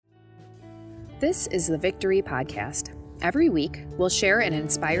This is the Victory Podcast. Every week, we'll share an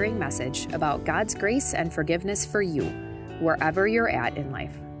inspiring message about God's grace and forgiveness for you, wherever you're at in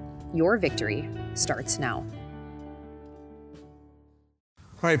life. Your victory starts now.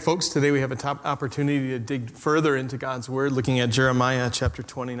 All right, folks, today we have a top opportunity to dig further into God's Word, looking at Jeremiah chapter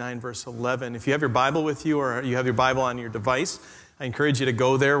 29, verse 11. If you have your Bible with you or you have your Bible on your device, I encourage you to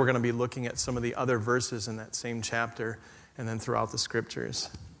go there. We're going to be looking at some of the other verses in that same chapter and then throughout the Scriptures.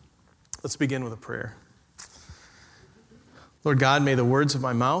 Let's begin with a prayer. Lord God, may the words of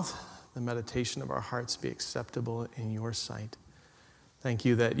my mouth, the meditation of our hearts be acceptable in your sight. Thank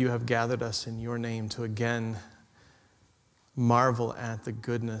you that you have gathered us in your name to again marvel at the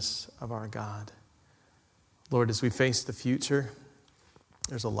goodness of our God. Lord, as we face the future,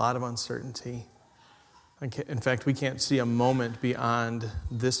 there's a lot of uncertainty. In fact, we can't see a moment beyond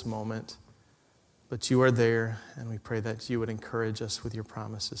this moment, but you are there, and we pray that you would encourage us with your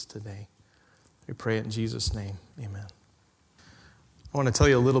promises today. We pray it in Jesus' name. Amen. I want to tell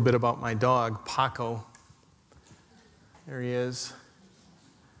you a little bit about my dog, Paco. There he is.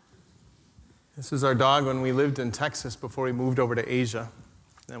 This is our dog when we lived in Texas before we moved over to Asia.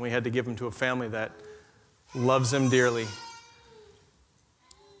 And we had to give him to a family that loves him dearly.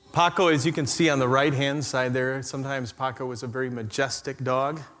 Paco, as you can see on the right-hand side there, sometimes Paco was a very majestic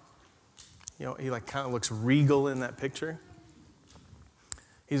dog. You know, he kind of looks regal in that picture.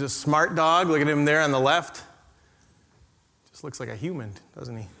 He's a smart dog. Look at him there on the left. Just looks like a human,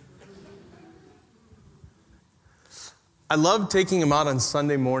 doesn't he? I love taking him out on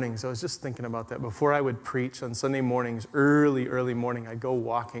Sunday mornings. I was just thinking about that. Before I would preach on Sunday mornings, early morning, I'd go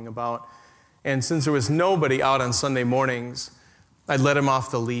walking about. And since there was nobody out on Sunday mornings, I'd let him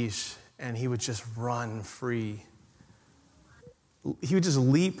off the leash, and he would just run free. He would just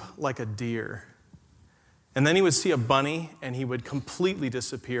leap like a deer. And then he would see a bunny, and he would completely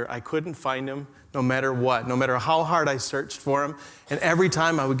disappear. I couldn't find him no matter what, no matter how hard I searched for him. And every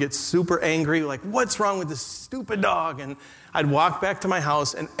time I would get super angry, like, what's wrong with this stupid dog? And I'd walk back to my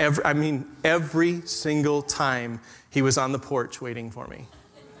house, and every single time he was on the porch waiting for me.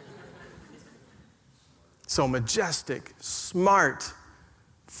 So majestic, smart,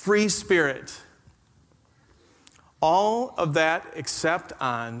 free spirit. All of that except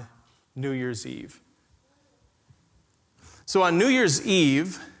on New Year's Eve. So on New Year's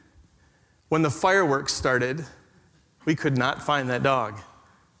Eve, when the fireworks started, we could not find that dog.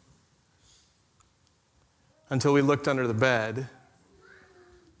 Until we looked under the bed,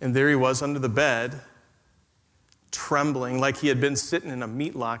 and there he was under the bed, trembling like he had been sitting in a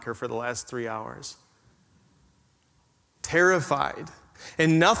meat locker for the last 3 hours. Terrified.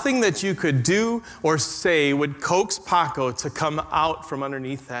 And nothing that you could do or say would coax Paco to come out from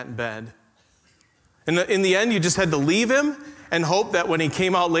underneath that bed. In the end, you just had to leave him and hope that when he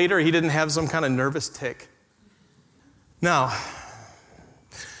came out later, he didn't have some kind of nervous tic. Now,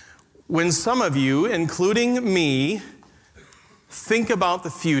 when some of you, including me, think about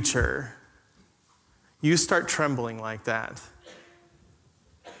the future, you start trembling like that.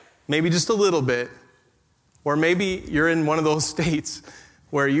 Maybe just a little bit. Or maybe you're in one of those states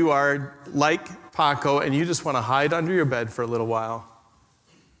where you are like Paco and you just want to hide under your bed for a little while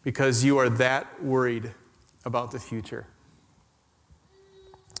because you are that worried about the future.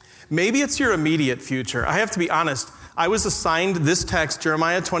 Maybe it's your immediate future. I have to be honest, I was assigned this text,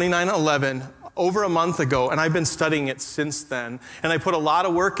 Jeremiah 29:11, over a month ago, and I've been studying it since then. And I put a lot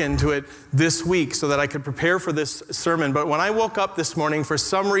of work into it this week so that I could prepare for this sermon. But when I woke up this morning, for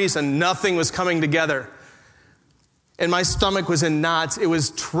some reason, nothing was coming together. And my stomach was in knots. It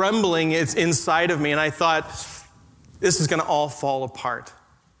was trembling. It's inside of me. And I thought, this is going to all fall apart.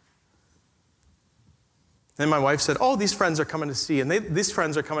 Then my wife said, oh, these friends are coming to see. And these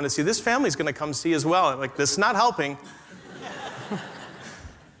friends are coming to see. This family's going to come see as well. I'm like, this is not helping.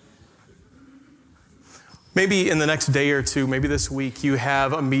 Maybe in the next day or two, maybe this week, you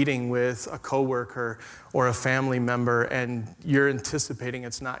have a meeting with a coworker or a family member, and you're anticipating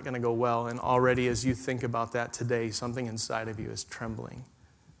it's not going to go well. And already as you think about that today, something inside of you is trembling.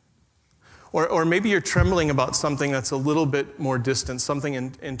 Or maybe you're trembling about something that's a little bit more distant, something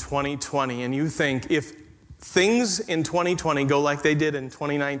in 2020, and you think if things in 2020 go like they did in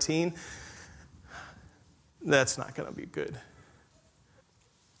 2019, that's not going to be good.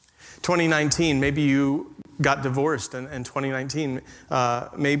 2019, maybe you got divorced in 2019.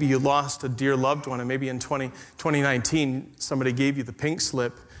 Maybe you lost a dear loved one, and maybe in 2019, somebody gave you the pink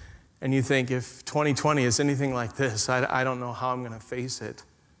slip, and you think, if 2020 is anything like this, I don't know how I'm going to face it.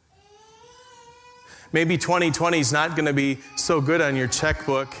 Maybe 2020 is not going to be so good on your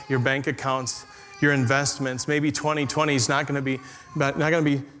checkbook, your bank accounts, your investments. Maybe 2020 is not going to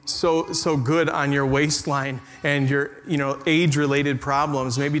be so good on your waistline and your age-related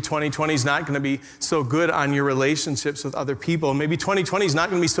problems. Maybe 2020 is not going to be so good on your relationships with other people. Maybe 2020 is not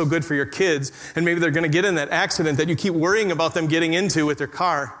going to be so good for your kids, and maybe they're going to get in that accident that you keep worrying about them getting into with their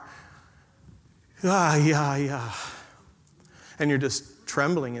car. Yeah. And you're just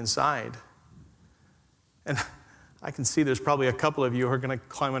trembling inside. And I can see there's probably a couple of you who are going to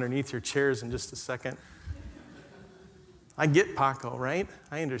climb underneath your chairs in just a second. I get Paco, right?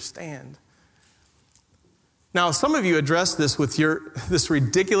 I understand. Now, some of you address this with this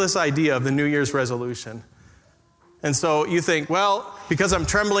ridiculous idea of the New Year's resolution. And so you think, well, because I'm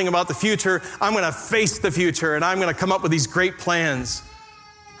trembling about the future, I'm going to face the future and I'm going to come up with these great plans,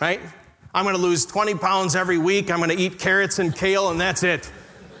 right? I'm going to lose 20 pounds every week. I'm going to eat carrots and kale and that's it.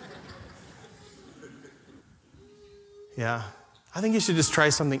 Yeah, I think you should just try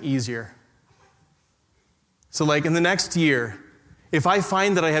something easier. So like in the next year, if I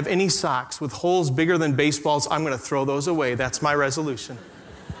find that I have any socks with holes bigger than baseballs, I'm going to throw those away. That's my resolution.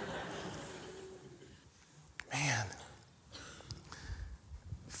 Man,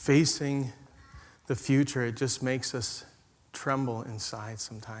 facing the future, it just makes us tremble inside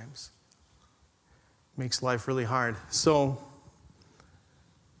sometimes. Makes life really hard. So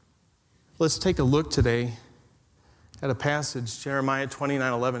let's take a look today at a passage, Jeremiah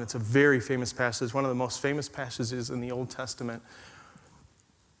 29:11. It's a very famous passage, one of the most famous passages in the Old Testament.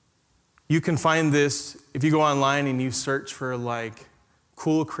 You can find this if you go online and you search for like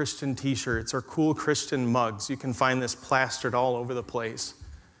cool Christian t-shirts or cool Christian mugs. You can find this plastered all over the place.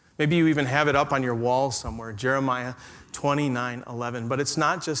 Maybe you even have it up on your wall somewhere, Jeremiah 29:11. But it's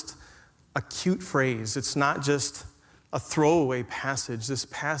not just a cute phrase. It's not just a throwaway passage. This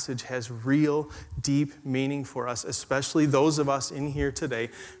passage has real, deep meaning for us, especially those of us in here today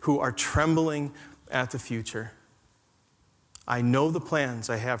who are trembling at the future. I know the plans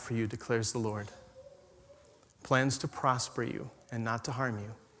I have for you, declares the Lord. Plans to prosper you and not to harm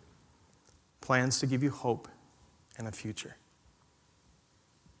you. Plans to give you hope and a future.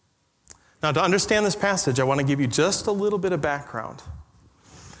 Now, to understand this passage, I want to give you just a little bit of background.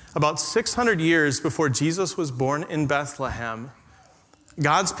 About 600 years before Jesus was born in Bethlehem,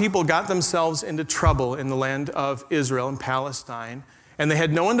 God's people got themselves into trouble in the land of Israel and Palestine, and they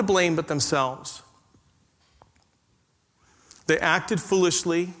had no one to blame but themselves. They acted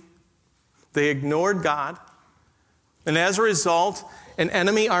foolishly, they ignored God, and as a result, an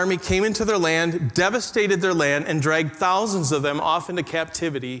enemy army came into their land, devastated their land, and dragged thousands of them off into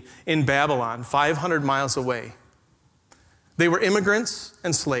captivity in Babylon, 500 miles away. They were immigrants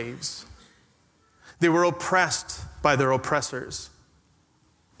and slaves. They were oppressed by their oppressors.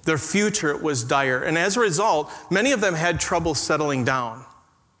 Their future was dire. And as a result, many of them had trouble settling down.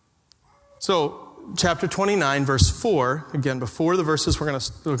 So, chapter 29, verse 4, again, before the verses we're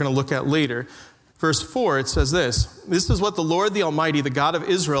going to look at later, verse 4, it says this: "This is what the Lord, the Almighty, the God of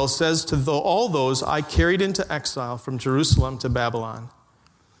Israel, says to all those I carried into exile from Jerusalem to Babylon.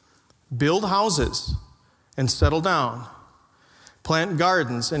 Build houses and settle down. Plant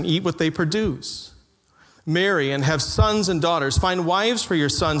gardens and eat what they produce. Marry and have sons and daughters. Find wives for your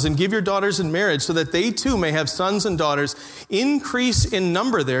sons and give your daughters in marriage so that they too may have sons and daughters. Increase in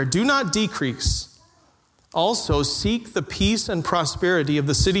number there, do not decrease. Also seek the peace and prosperity of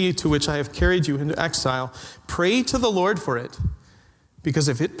the city to which I have carried you into exile. Pray to the Lord for it, because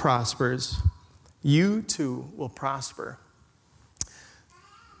if it prospers, you too will prosper."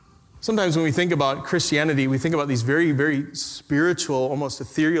 Sometimes when we think about Christianity, we think about these very, very spiritual, almost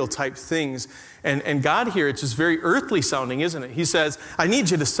ethereal type things. And God here, it's just very earthly sounding, isn't it? He says, I need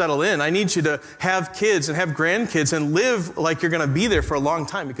you to settle in. I need you to have kids and have grandkids and live like you're going to be there for a long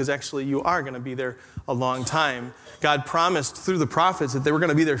time, because actually you are going to be there a long time. God promised through the prophets that they were going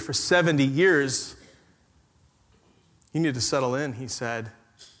to be there for 70 years. You need to settle in, he said.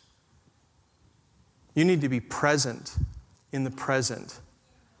 You need to be present in the present,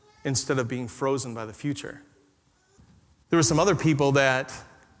 instead of being frozen by the future. There were some other people that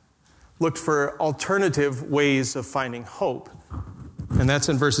looked for alternative ways of finding hope. And that's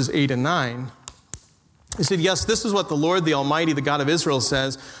in verses 8 and 9. He said, "Yes, this is what the Lord, the Almighty, the God of Israel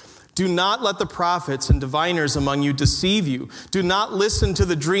says. Do not let the prophets and diviners among you deceive you. Do not listen to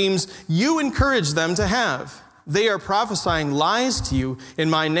the dreams you encourage them to have. They are prophesying lies to you in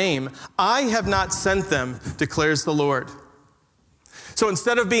my name. I have not sent them, declares the Lord." So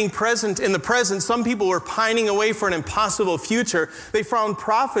instead of being present in the present, some people were pining away for an impossible future. They found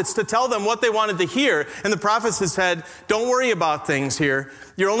prophets to tell them what they wanted to hear. And the prophets had said, don't worry about things here.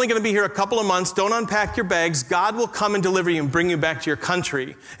 You're only going to be here a couple of months. Don't unpack your bags. God will come and deliver you and bring you back to your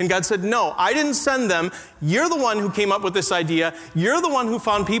country. And God said, no, I didn't send them. You're the one who came up with this idea. You're the one who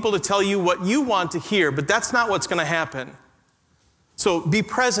found people to tell you what you want to hear. But that's not what's going to happen. So be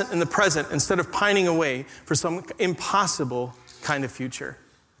present in the present instead of pining away for some impossible kind of future.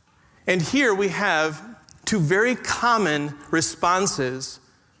 And here we have two very common responses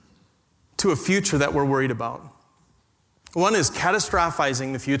to a future that we're worried about. One is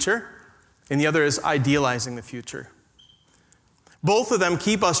catastrophizing the future, and the other is idealizing the future. Both of them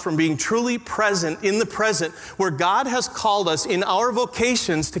keep us from being truly present in the present, where God has called us in our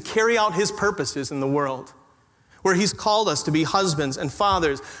vocations to carry out his purposes in the world. Where he's called us to be husbands and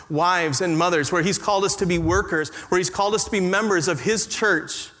fathers, wives and mothers, where he's called us to be workers, where he's called us to be members of his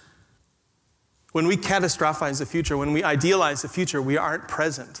church. When we catastrophize the future, when we idealize the future, we aren't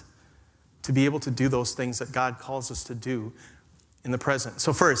present to be able to do those things that God calls us to do in the present.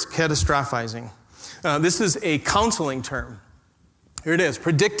 So first, catastrophizing. This is a counseling term. Here it is,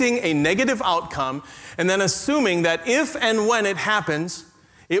 predicting a negative outcome and then assuming that if and when it happens,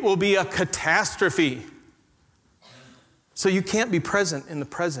 it will be a catastrophe. So you can't be present in the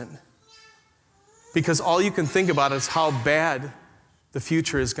present because all you can think about is how bad the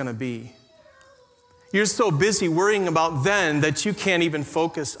future is going to be. You're so busy worrying about then that you can't even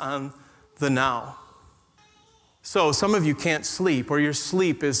focus on the now. So some of you can't sleep or your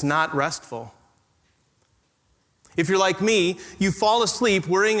sleep is not restful. If you're like me, you fall asleep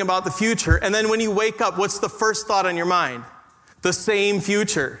worrying about the future, and then when you wake up, what's the first thought on your mind? The same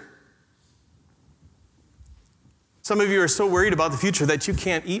future. Some of you are so worried about the future that you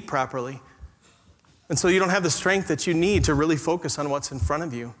can't eat properly. And so you don't have the strength that you need to really focus on what's in front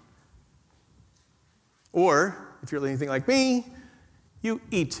of you. Or, if you're anything like me, you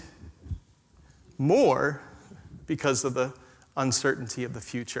eat more because of the uncertainty of the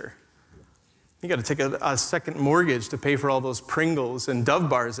future. You got to take a second mortgage to pay for all those Pringles and Dove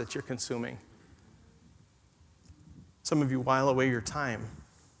bars that you're consuming. Some of you while away your time.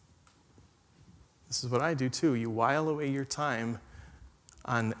 This is what I do too. You while away your time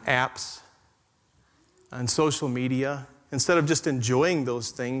on apps, on social media, instead of just enjoying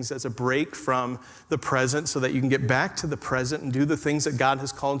those things as a break from the present so that you can get back to the present and do the things that God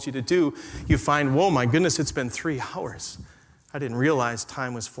has called you to do. You find, whoa, my goodness, it's been 3 hours. I didn't realize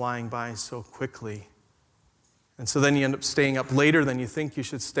time was flying by so quickly. And so then you end up staying up later than you think you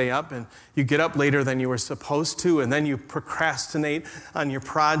should stay up, and you get up later than you were supposed to, and then you procrastinate on your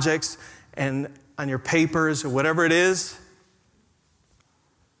projects and on your papers or whatever it is.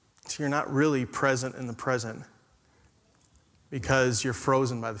 So you're not really present in the present because you're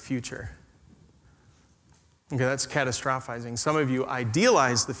frozen by the future. Okay, that's catastrophizing. Some of you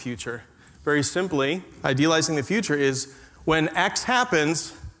idealize the future. Very simply, idealizing the future is when X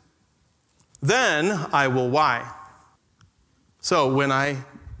happens, then I will Y. So when I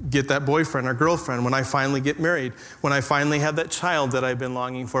get that boyfriend or girlfriend, when I finally get married, when I finally have that child that I've been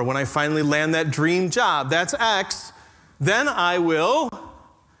longing for, when I finally land that dream job, that's X, then I will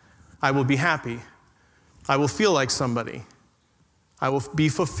be happy. I will feel like somebody. I will be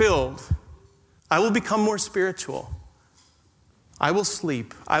fulfilled. I will become more spiritual. I will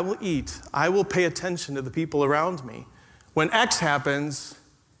sleep. I will eat. I will pay attention to the people around me. When X happens,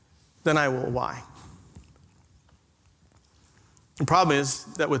 then I will Y. The problem is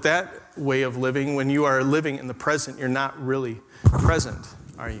that with that way of living, when you are living in the present, you're not really present,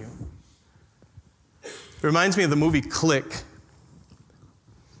 are you? It reminds me of the movie Click.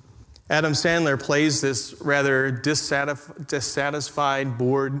 Adam Sandler plays this rather dissatisfied,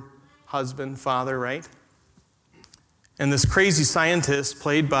 bored husband, father, right? And this crazy scientist,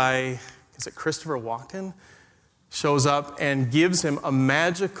 played by, is it Christopher Walken, shows up and gives him a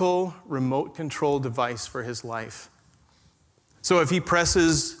magical remote control device for his life. So if he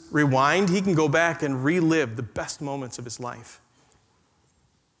presses rewind, he can go back and relive the best moments of his life.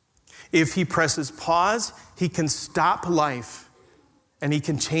 If he presses pause, he can stop life and he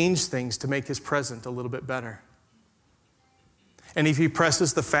can change things to make his present a little bit better. And if he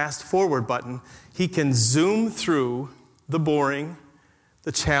presses the fast forward button, he can zoom through the boring,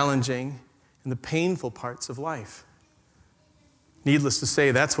 the challenging, and the painful parts of life. Needless to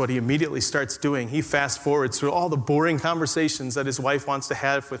say, that's what he immediately starts doing. He fast forwards through all the boring conversations that his wife wants to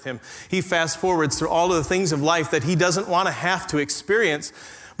have with him. He fast forwards through all of the things of life that he doesn't want to have to experience.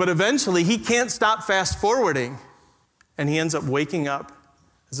 But eventually, he can't stop fast forwarding. And he ends up waking up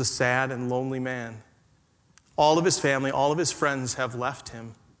as a sad and lonely man All of his family, all of his friends have left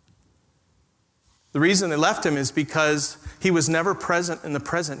him. The reason they left him is because he was never present in the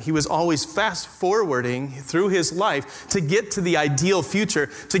present. He was always fast-forwarding through his life to get to the ideal future,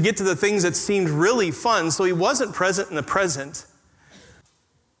 to get to the things that seemed really fun, so he wasn't present in the present.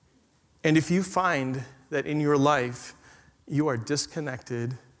 And if you find that in your life you are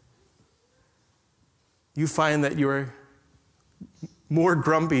disconnected, you find that you are more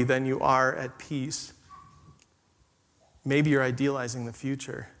grumpy than you are at peace, maybe you're idealizing the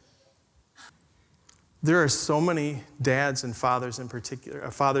future. There are so many dads and fathers in particular,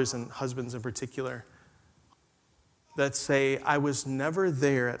 fathers and husbands in particular, that say, I was never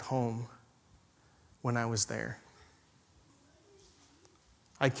there at home when I was there.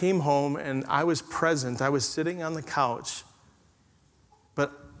 I came home and I was present. I was sitting on the couch,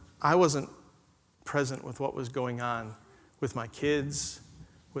 but I wasn't present with what was going on with my kids,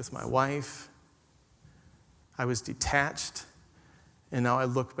 with my wife. I was detached, and now I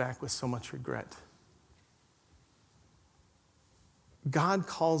look back with so much regret. God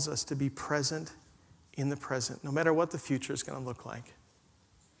calls us to be present in the present, no matter what the future is going to look like.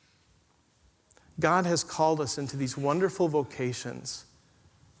 God has called us into these wonderful vocations: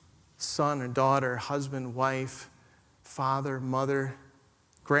 son or daughter, husband, wife, father, mother,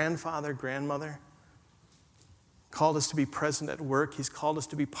 grandfather, grandmother. Called us to be present at work. He's called us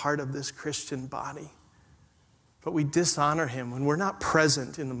to be part of this Christian body. But we dishonor him when we're not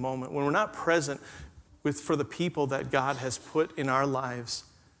present in the moment, when we're not present for the people that God has put in our lives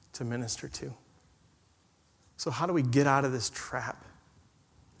to minister to. So how do we get out of this trap?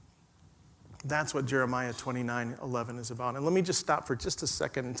 That's what Jeremiah 29:11 is about. And let me just stop for just a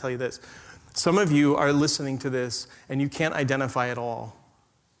second and tell you this. Some of you are listening to this and you can't identify at all.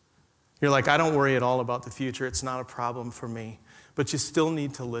 You're like, I don't worry at all about the future. It's not a problem for me. But you still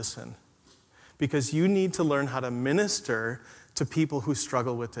need to listen, because you need to learn how to minister to people who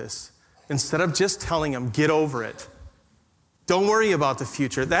struggle with this. Instead of just telling them, get over it. Don't worry about the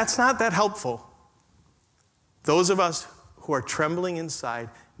future. That's not that helpful. Those of us who are trembling inside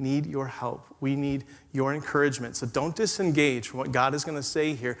need your help. We need your encouragement. So don't disengage from what God is going to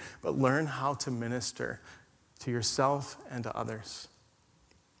say here, but learn how to minister to yourself and to others.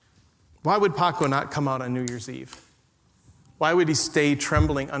 Why would Paco not come out on New Year's Eve? Why would he stay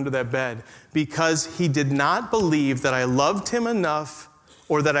trembling under that bed? Because he did not believe that I loved him enough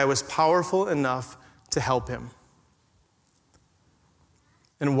or that I was powerful enough to help him.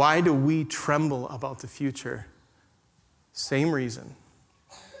 And why do we tremble about the future? Same reason.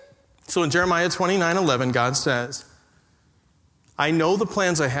 So in Jeremiah 29:11, God says, I know the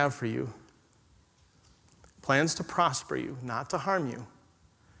plans I have for you. Plans to prosper you, not to harm you.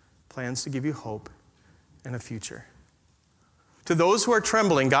 Plans to give you hope and a future. To those who are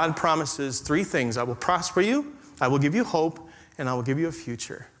trembling, God promises three things. I will prosper you, I will give you hope, and I will give you a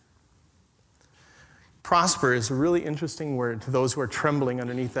future. Prosper is a really interesting word to those who are trembling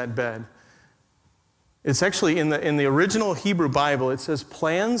underneath that bed. It's actually in the original Hebrew Bible, it says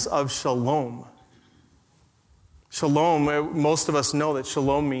plans of shalom. Shalom, most of us know that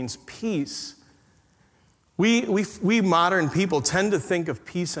shalom means peace. We modern people tend to think of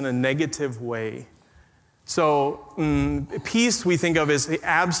peace in a negative way. So peace we think of as the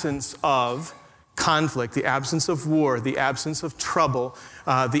absence of conflict, the absence of war, the absence of trouble,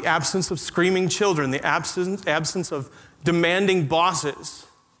 the absence of screaming children, the absence of demanding bosses.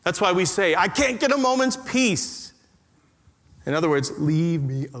 That's why we say, I can't get a moment's peace. In other words, leave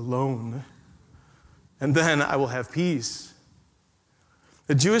me alone, and then I will have peace.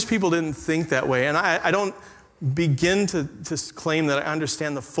 The Jewish people didn't think that way, and I don't begin to claim that I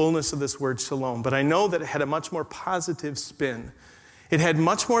understand the fullness of this word shalom, but I know that it had a much more positive spin. It had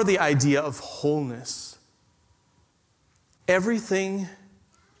much more the idea of wholeness. Everything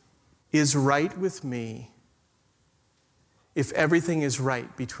is right with me if everything is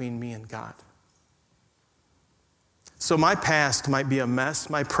right between me and God. So my past might be a mess,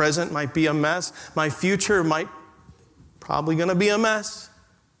 my present might be a mess, my future might probably going to be a mess,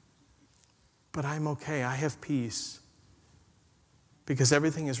 but I'm okay. I have peace because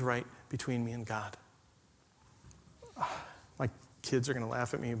everything is right between me and God. My kids are going to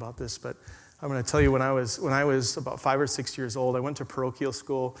laugh at me about this, but I'm going to tell you, when I was about 5 or 6 years old, I went to parochial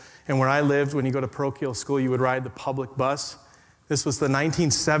school, and where I lived, when you go to parochial school, you would ride the public bus. This was the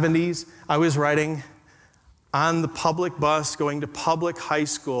 1970s. I was riding on the public bus going to public high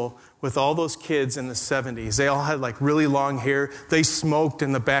school with all those kids in the 70s. They all had like really long hair. They smoked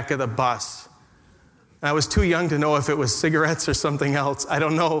in the back of the bus. And I was too young to know if it was cigarettes or something else. I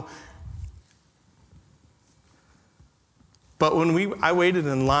don't know. But when I waited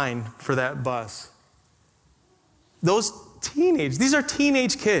in line for that bus, these are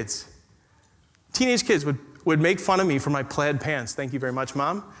teenage kids. Teenage kids would make fun of me for my plaid pants. Thank you very much,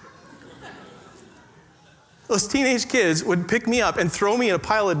 Mom. Those teenage kids would pick me up and throw me in a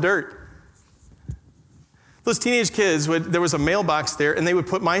pile of dirt. Those teenage kids there was a mailbox there, and they would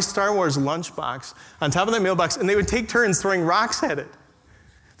put my Star Wars lunchbox on top of that mailbox, and they would take turns throwing rocks at it.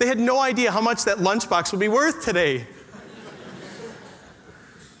 They had no idea how much that lunchbox would be worth today.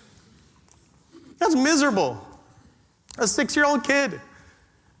 That's miserable. A 6-year-old kid.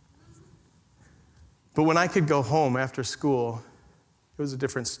 But when I could go home after school, it was a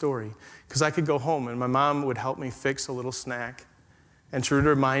different story. Because I could go home and my mom would help me fix a little snack. And she would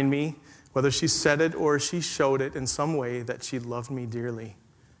remind me, whether she said it or she showed it in some way, that she loved me dearly.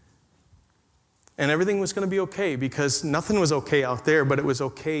 And everything was going to be okay, because nothing was okay out there, but it was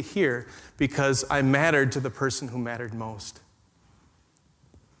okay here because I mattered to the person who mattered most.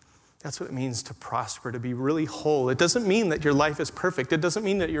 That's what it means to prosper, to be really whole. It doesn't mean that your life is perfect. It doesn't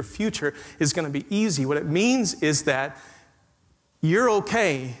mean that your future is going to be easy. What it means is that you're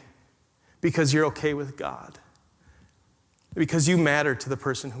okay because you're okay with God, because you matter to the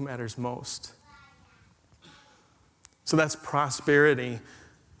person who matters most. So that's prosperity,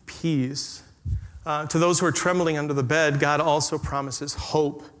 peace. To those who are trembling under the bed, God also promises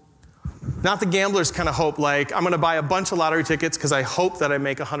hope. Not the gambler's kind of hope, like I'm going to buy a bunch of lottery tickets because I hope that I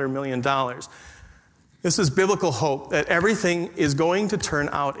make $100 million. This is biblical hope, that everything is going to turn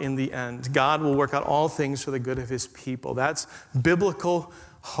out in the end. God will work out all things for the good of his people. That's biblical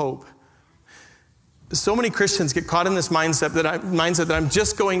hope. So many Christians get caught in this mindset that I'm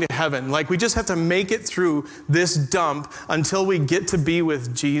just going to heaven. Like we just have to make it through this dump until we get to be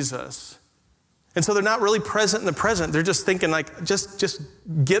with Jesus. And so they're not really present in the present. They're just thinking like, just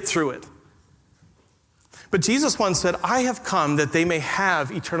get through it. But Jesus once said, I have come that they may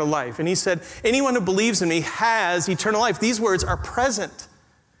have eternal life. And he said, anyone who believes in me has eternal life. These words are present.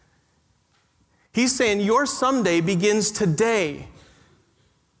 He's saying your someday begins today.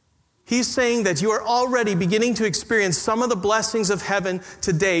 He's saying that you are already beginning to experience some of the blessings of heaven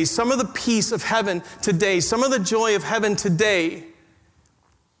today, some of the peace of heaven today, some of the joy of heaven today.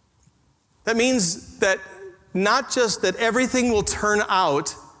 That means that not just that everything will turn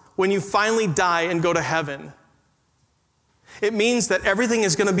out when you finally die and go to heaven. It means that everything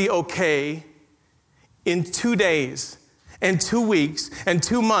is going to be okay in 2 days, and 2 weeks, and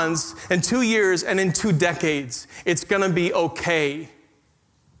 2 months, and 2 years, and in 2 decades. It's going to be okay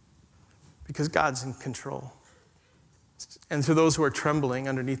because God's in control. And to those who are trembling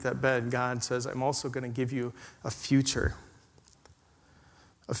underneath that bed, God says, I'm also going to give you a future.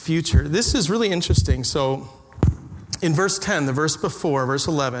 A future. This is really interesting. So in verse 10, the verse before, verse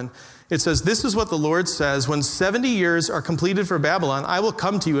 11, it says, this is what the Lord says, when 70 years are completed for Babylon, I will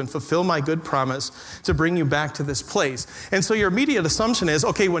come to you and fulfill my good promise to bring you back to this place. And so your immediate assumption is,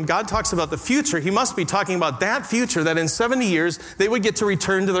 okay, when God talks about the future, he must be talking about that future, that in 70 years they would get to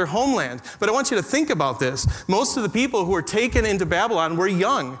return to their homeland. But I want you to think about this. Most of the people who were taken into Babylon were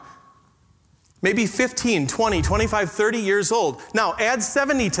young. Maybe 15, 20, 25, 30 years old. Now, add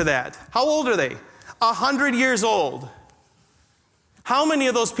 70 to that. How old are they? 100 years old. How many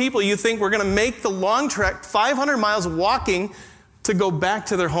of those people you think were going to make the long trek, 500 miles walking, to go back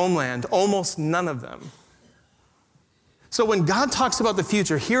to their homeland? Almost none of them. So when God talks about the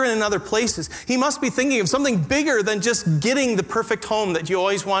future here and in other places, he must be thinking of something bigger than just getting the perfect home that you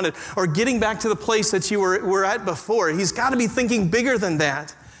always wanted or getting back to the place that you were at before. He's got to be thinking bigger than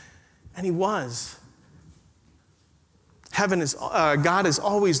that. And he was. God is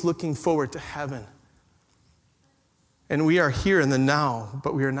always looking forward to heaven. And we are here in the now,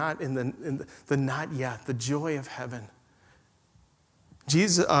 but we are not in the not yet, the joy of heaven.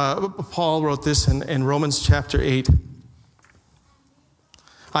 Paul wrote this in Romans chapter 8.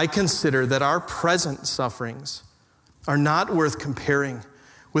 I consider that our present sufferings are not worth comparing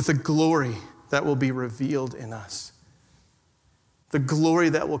with the glory that will be revealed in us. The glory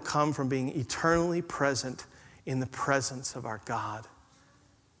that will come from being eternally present in the presence of our God.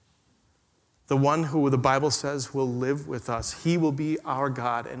 The one who the Bible says will live with us. He will be our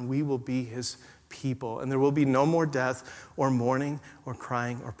God and we will be his people. And there will be no more death or mourning or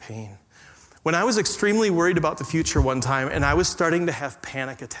crying or pain. When I was extremely worried about the future one time and I was starting to have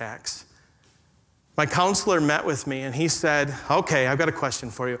panic attacks, my counselor met with me and he said, okay, I've got a question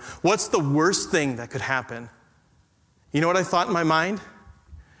for you. What's the worst thing that could happen? You know what I thought in my mind?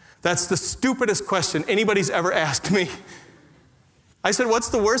 That's the stupidest question anybody's ever asked me. I said, what's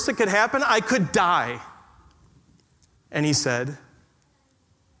the worst that could happen? I could die. And he said,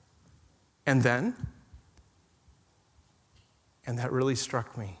 and then? And that really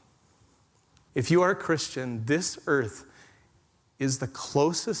struck me. If you are a Christian, this earth is the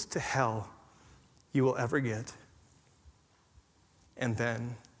closest to hell you will ever get. And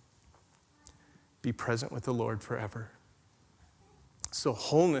then be present with the Lord forever. So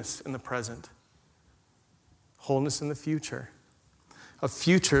wholeness in the present, wholeness in the future,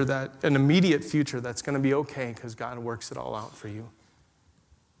 an immediate future that's going to be okay because God works it all out for you.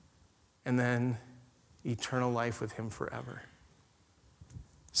 And then eternal life with him forever.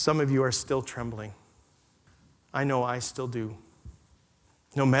 Some of you are still trembling. I know I still do.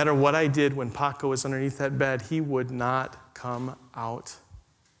 No matter what I did when Paco was underneath that bed, he would not come out.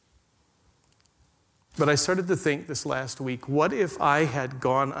 But I started to think this last week, what if I had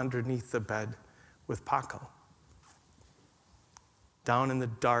gone underneath the bed with Paco? Down in the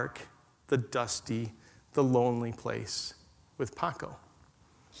dark, the dusty, the lonely place with Paco.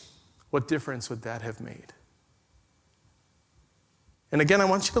 What difference would that have made? And again, I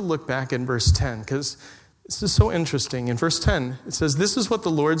want you to look back in verse 10, because this is so interesting. In verse 10, it says, "This is what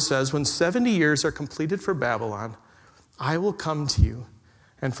the Lord says, when 70 years are completed for Babylon, I will come to you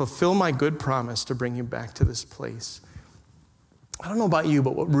and fulfill my good promise to bring you back to this place." I don't know about you,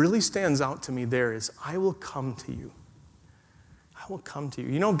 but what really stands out to me there is, I will come to you. I will come to you.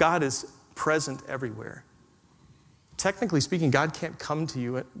 You know, God is present everywhere. Technically speaking, God can't come to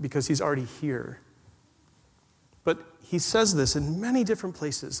you because he's already here. But he says this in many different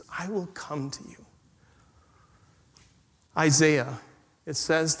places, I will come to you. Isaiah, it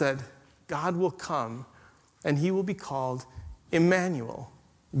says that God will come and he will be called Emmanuel,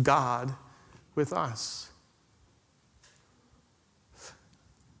 God with us.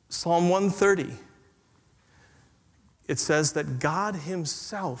 Psalm 130, it says that God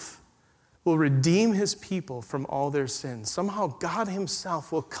himself will redeem his people from all their sins. Somehow God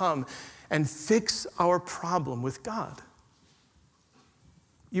himself will come and fix our problem with God.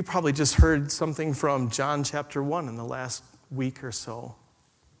 You probably just heard something from John chapter 1 in the last week or so,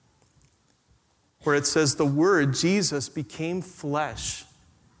 where it says the Word, Jesus, became flesh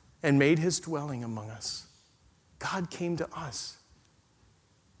and made his dwelling among us. God came to us.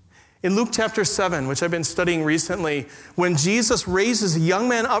 In Luke chapter 7, which I've been studying recently, when Jesus raises a young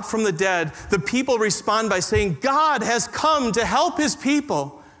man up from the dead, the people respond by saying, God has come to help his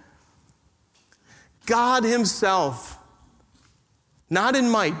people. God himself, not in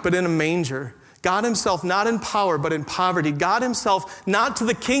might, but in a manger. God himself, not in power, but in poverty. God himself, not to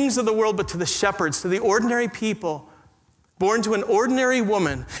the kings of the world, but to the shepherds, to the ordinary people, born to an ordinary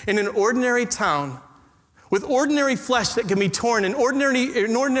woman in an ordinary town, with ordinary flesh that can be torn and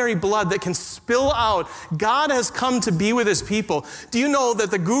ordinary blood that can spill out. God has come to be with his people. Do you know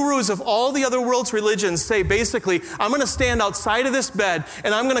that the gurus of all the other world's religions say basically, I'm going to stand outside of this bed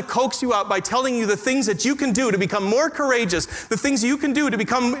and I'm going to coax you out by telling you the things that you can do to become more courageous, the things you can do to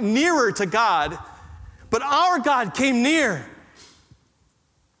become nearer to God. But our God came near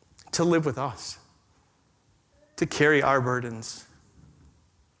to live with us, to carry our burdens.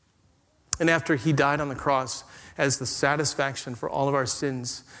 And after he died on the cross as the satisfaction for all of our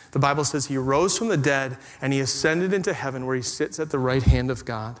sins, the Bible says he rose from the dead and he ascended into heaven where he sits at the right hand of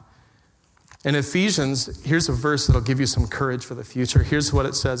God. In Ephesians, here's a verse that'll give you some courage for the future. Here's what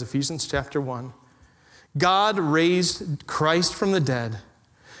it says, Ephesians chapter 1. God raised Christ from the dead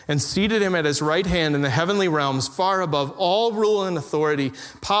and seated him at his right hand in the heavenly realms, far above all rule and authority,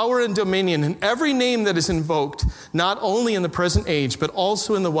 power and dominion, and every name that is invoked, not only in the present age, but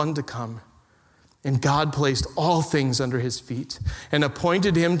also in the one to come. And God placed all things under his feet and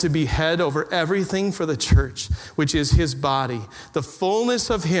appointed him to be head over everything for the church, which is his body, the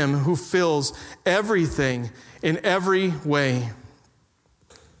fullness of him who fills everything in every way.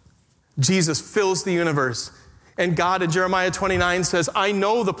 Jesus fills the universe. And God in Jeremiah 29 says, I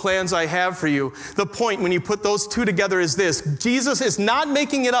know the plans I have for you. The point when you put those two together is this. Jesus is not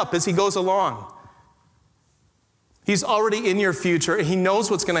making it up as he goes along. He's already in your future. He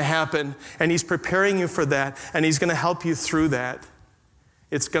knows what's going to happen, and he's preparing you for that, and he's going to help you through that.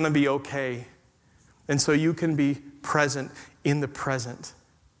 It's going to be okay. And so you can be present in the present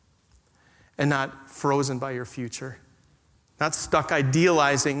and not frozen by your future. Not stuck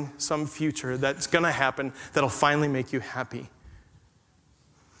idealizing some future that's going to happen that'll finally make you happy.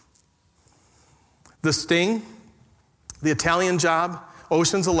 The Sting, The Italian Job,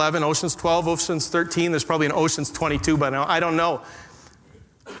 Ocean's 11, Ocean's 12, Ocean's 13. There's probably an Ocean's 22 by now. I don't know.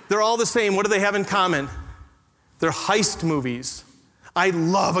 They're all the same. What do they have in common? They're heist movies. I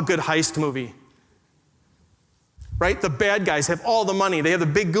love a good heist movie. Right? The bad guys have all the money. They have the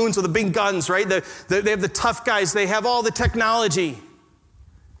big goons with the big guns, right? They have the tough guys. They have all the technology.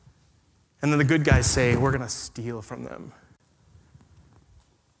 And then the good guys say, we're going to steal from them.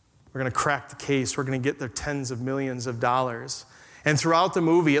 We're going to crack the case. We're going to get their tens of millions of dollars. And throughout the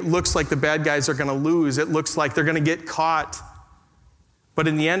movie, it looks like the bad guys are going to lose. It looks like they're going to get caught. But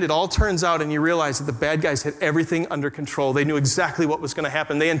in the end, it all turns out, and you realize that the bad guys had everything under control. They knew exactly what was going to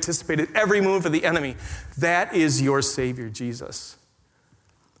happen. They anticipated every move of the enemy. That is your Savior, Jesus.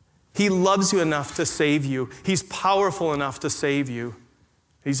 He loves you enough to save you. He's powerful enough to save you.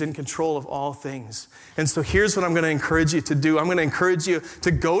 He's in control of all things. And so here's what I'm going to encourage you to do. I'm going to encourage you to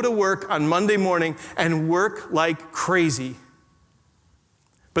go to work on Monday morning and work like crazy.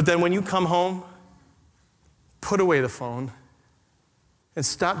 But then when you come home, put away the phone and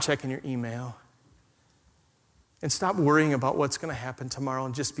stop checking your email and stop worrying about what's going to happen tomorrow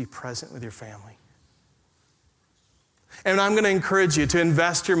and just be present with your family. And I'm going to encourage you to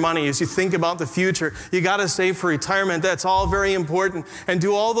invest your money as you think about the future. You got to save for retirement. That's all very important. And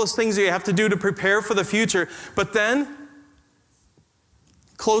do all those things that you have to do to prepare for the future. But then,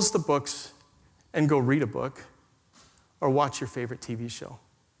 close the books and go read a book or watch your favorite TV show.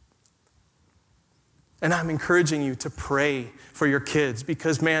 And I'm encouraging you to pray for your kids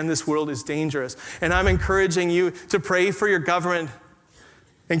because, man, this world is dangerous. And I'm encouraging you to pray for your government,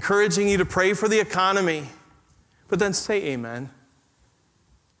 encouraging you to pray for the economy. But then say amen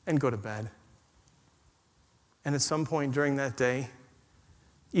and go to bed. And at some point during that day,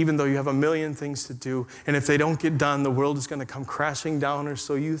 even though you have a million things to do, and if they don't get done, the world is going to come crashing down, or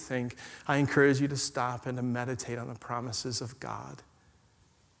so you think, I encourage you to stop and to meditate on the promises of God.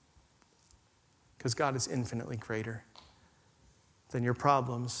 Because God is infinitely greater than your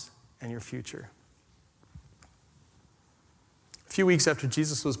problems and your future. A few weeks after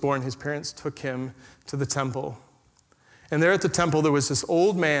Jesus was born, his parents took him to the temple. And there at the temple, there was this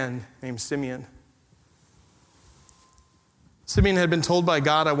old man named Simeon. Simeon had been told by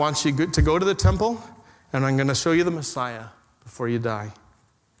God, I want you to go to the temple, and I'm going to show you the Messiah before you die.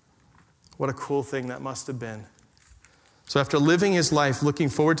 What a cool thing that must have been. So after living his life looking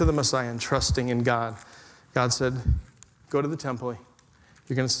forward to the Messiah and trusting in God, God said, go to the temple,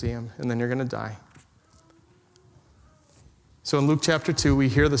 you're going to see him, and then you're going to die. So in Luke chapter 2, we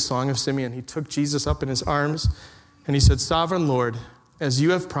hear the song of Simeon. He took Jesus up in his arms, and he said, Sovereign Lord, as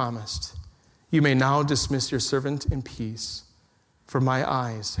you have promised, you may now dismiss your servant in peace, for my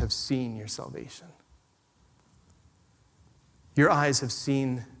eyes have seen your salvation. Your eyes have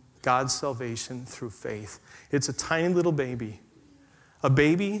seen God's salvation through faith. It's a tiny little baby, a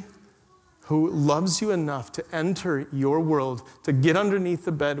baby who loves you enough to enter your world, to get underneath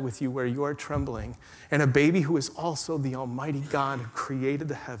the bed with you where you are trembling, and a baby who is also the Almighty God who created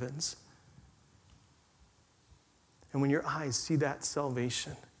the heavens. And when your eyes see that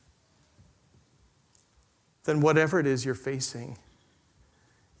salvation, then whatever it is you're facing,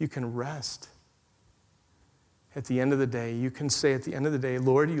 you can rest. At the end of the day, you can say at the end of the day,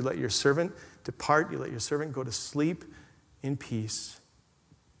 Lord, you let your servant depart, you let your servant go to sleep in peace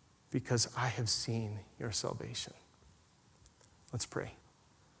because I have seen your salvation. Let's pray.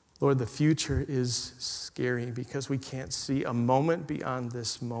 Lord, the future is scary because we can't see a moment beyond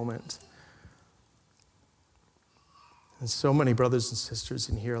this moment. And so many brothers and sisters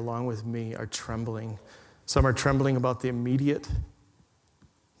in here, along with me, are trembling. Some are trembling about the immediate,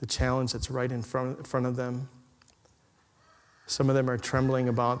 the challenge that's right in front of them. Some of them are trembling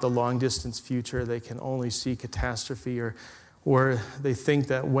about the long-distance future. They can only see catastrophe, or they think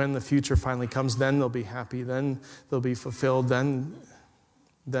that when the future finally comes, then they'll be happy, then they'll be fulfilled, then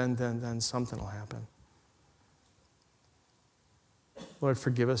something will happen. Lord,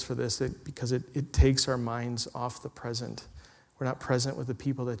 forgive us for this because it takes our minds off the present. We're not present with the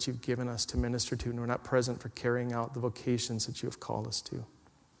people that you've given us to minister to, and we're not present for carrying out the vocations that you have called us to.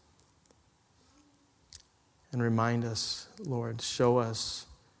 And remind us, Lord, show us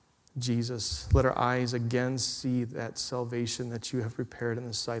Jesus. Let our eyes again see that salvation that you have prepared in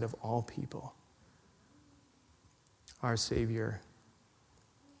the sight of all people. Our Savior,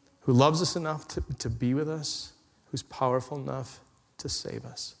 who loves us enough to be with us, who's powerful enough to save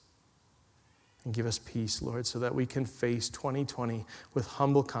us. And give us peace, Lord, so that we can face 2020 with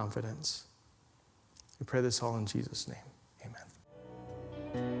humble confidence. We pray this all in Jesus' name. Amen.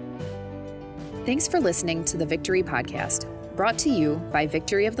 Thanks for listening to the Victory Podcast, brought to you by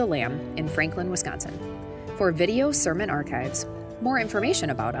Victory of the Lamb in Franklin, Wisconsin. For video sermon archives, more information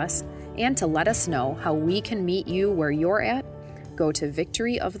about us, and to let us know how we can meet you where you're at, go to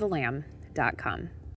victoryofthelamb.com.